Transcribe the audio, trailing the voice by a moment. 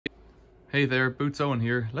Hey there, Boots Owen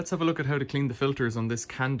here. Let's have a look at how to clean the filters on this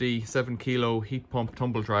Candy 7 kilo heat pump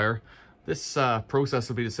tumble dryer. This process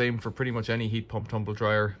will be the same for pretty much any heat pump tumble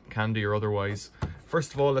dryer, Candy or otherwise.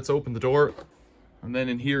 First of all, let's open the door, and then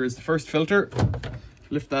in here is the first filter.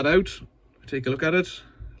 Lift that out, take a look at it.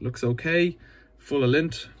 Looks okay, full of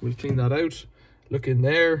lint. We'll clean that out. Look in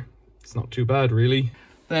there, it's not too bad really.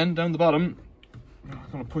 Then down the bottom, I'm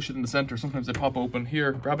going to push it in the center. Sometimes they pop open.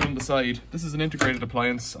 Here, grab it on the side. This is an integrated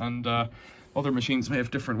appliance, and other machines may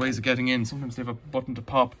have different ways of getting in. Sometimes they have a button to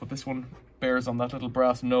pop, but this one bears on that little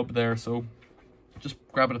brass nub there, so just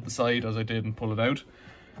grab it at the side as I did and pull it out.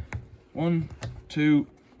 1, 2,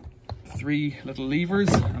 3 little levers,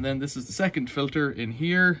 and then this is the second filter in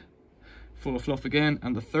here, full of fluff again,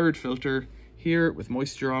 and the third filter here with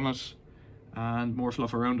moisture on it and more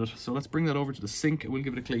fluff around it. So let's bring that over to the sink and we'll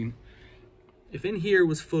give it a clean. If in here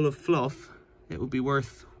was full of fluff, it would be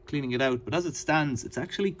worth cleaning it out, but as it stands, it's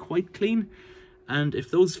actually quite clean. And if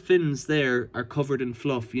those fins there are covered in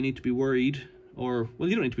fluff, you need to be worried, or, well,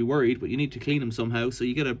 you don't need to be worried, but you need to clean them somehow. So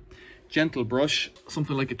you get a gentle brush,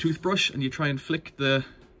 something like a toothbrush, and you try and flick the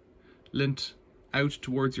lint out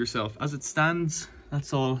towards yourself. As it stands,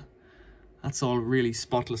 that's all really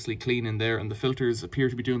spotlessly clean in there, and the filters appear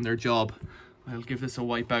to be doing their job. I'll give this a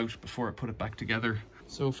wipe out before I put it back together.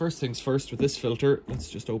 So first things first with this filter, let's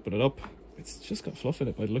just open it up. It's just got fluff in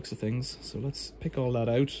it by the looks of things. So let's pick all that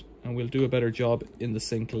out and we'll do a better job in the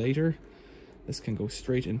sink later. This can go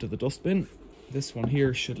straight into the dustbin. This one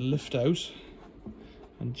here should lift out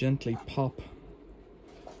and gently pop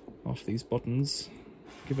off these buttons.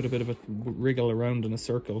 Give it a bit of a wriggle around in a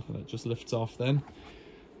circle and it just lifts off then.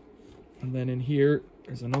 And then in here,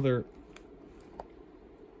 there's another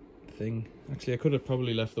thing. Actually, I could have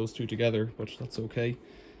probably left those two together, but that's okay.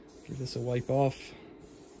 Give this a wipe off.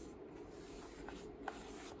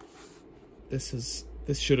 This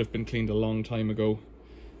should have been cleaned a long time ago.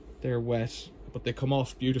 They're wet, but they come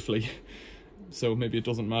off beautifully, so maybe it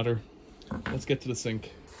doesn't matter. Let's get to the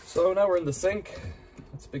sink. So now we're in the sink.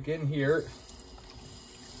 Let's begin here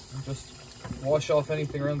and just wash off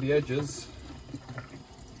anything around the edges.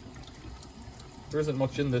 There isn't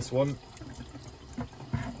much in this one.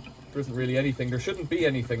 There isn't really anything. There shouldn't be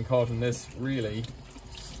anything caught in this, really.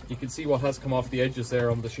 You can see what has come off the edges there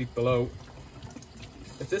on the sheet below.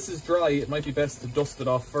 If this is dry, it might be best to dust it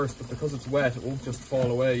off first, but because it's wet, it won't just fall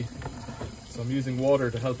away. So I'm using water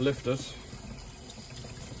to help lift it.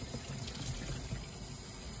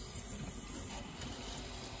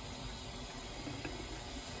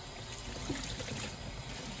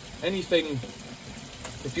 Anything,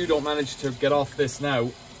 if you don't manage to get off this now,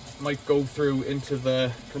 might go through into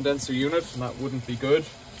the condenser unit, and that wouldn't be good.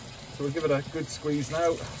 So we'll give it a good squeeze now.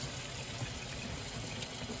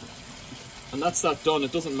 And that's that done.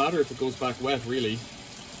 It doesn't matter if it goes back wet, really.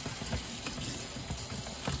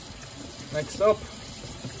 Next up,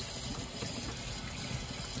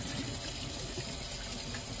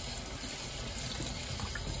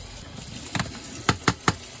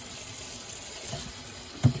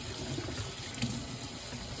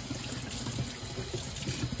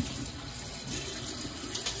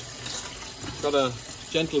 got a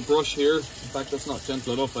gentle brush here. In fact, that's not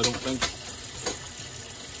gentle enough, I don't think.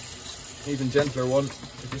 Even gentler one.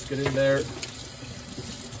 So just get in there.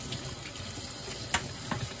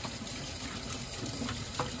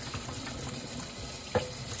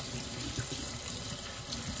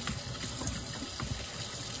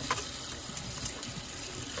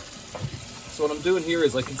 So what I'm doing here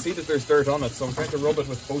is I can see that there's dirt on it, so I'm trying to rub it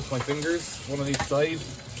with both my fingers, one on each side.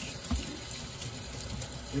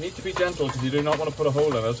 You need to be gentle because you do not want to put a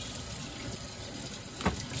hole in it.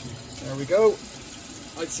 There we go.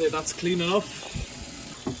 I'd say that's clean enough.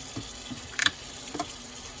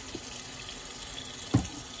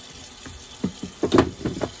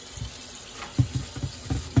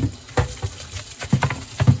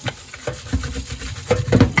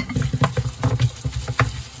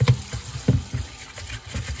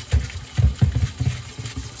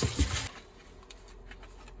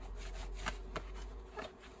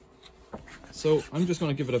 So I'm just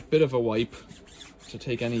going to give it a bit of a wipe to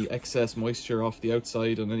take any excess moisture off the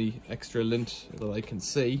outside and any extra lint that I can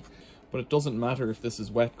see. But it doesn't matter if this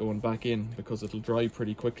is wet going back in, because it'll dry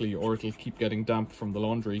pretty quickly, or it'll keep getting damp from the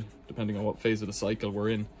laundry, depending on what phase of the cycle we're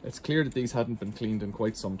in. It's clear that these hadn't been cleaned in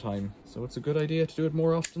quite some time, so it's a good idea to do it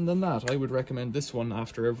more often than that. I would recommend this one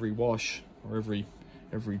after every wash, or every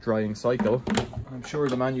drying cycle. I'm sure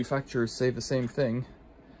the manufacturers say the same thing.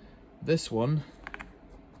 This one,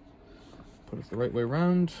 put it the right way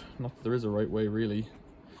around. Not that there is a right way really,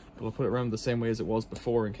 but I'll put it around the same way as it was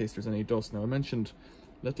before in case there's any dust. Now I mentioned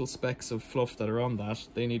little specks of fluff that are on that,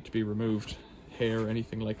 they need to be removed. Hair,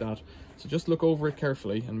 anything like that. So just look over it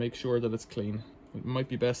carefully and make sure that it's clean. It might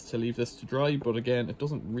be best to leave this to dry, but again, it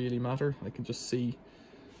doesn't really matter. I can just see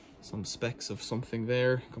some specks of something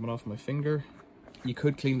there coming off my finger. You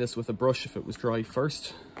could clean this with a brush if it was dry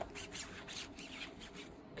first.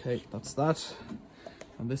 Okay, that's that.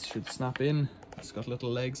 And this should snap in. It's got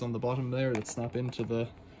little legs on the bottom there that snap into the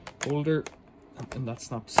holder, and that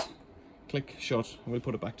snaps, click, shut, and we'll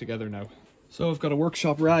put it back together now. So I've got a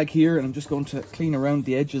workshop rag here, and I'm just going to clean around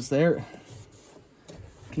the edges there.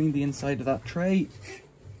 Clean the inside of that tray.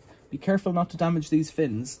 Be careful not to damage these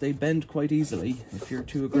fins. They bend quite easily if you're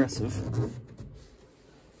too aggressive.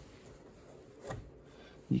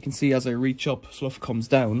 You can see as I reach up, fluff comes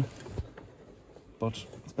down, but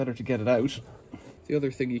it's better to get it out. The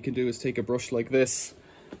other thing you can do is take a brush like this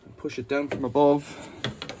and push it down from above.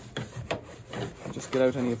 Just get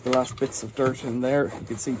out any of the last bits of dirt in there. You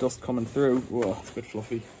can see dust coming through. Whoa, it's a bit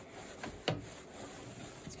fluffy.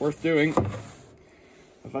 It's worth doing.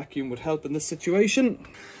 A vacuum would help in this situation.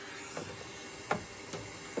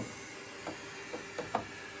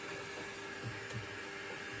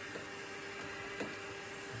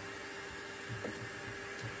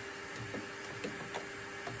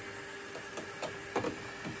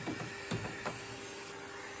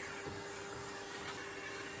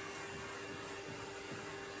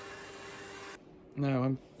 Now,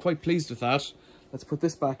 I'm quite pleased with that. Let's put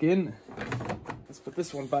this back in. Let's put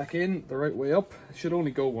this one back in the right way up. It should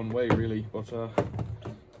only go one way really, but the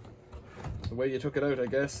way you took it out, I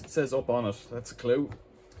guess. It says up on it, that's a clue.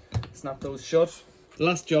 Snap those shut. The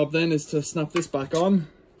last job then is to snap this back on.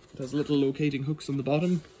 It has little locating hooks on the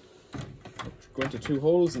bottom. Go into 2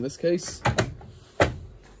 holes in this case.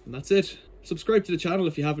 And that's it. Subscribe to the channel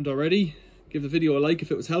if you haven't already. Give the video a like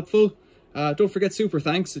if it was helpful. Don't forget super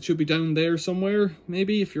thanks. It should be down there somewhere,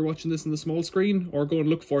 maybe, if you're watching this on the small screen, or go and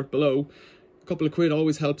look for it below. A couple of quid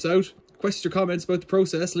always helps out. Questions or comments about the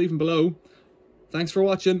process, leave them below. Thanks for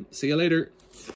watching. See you later.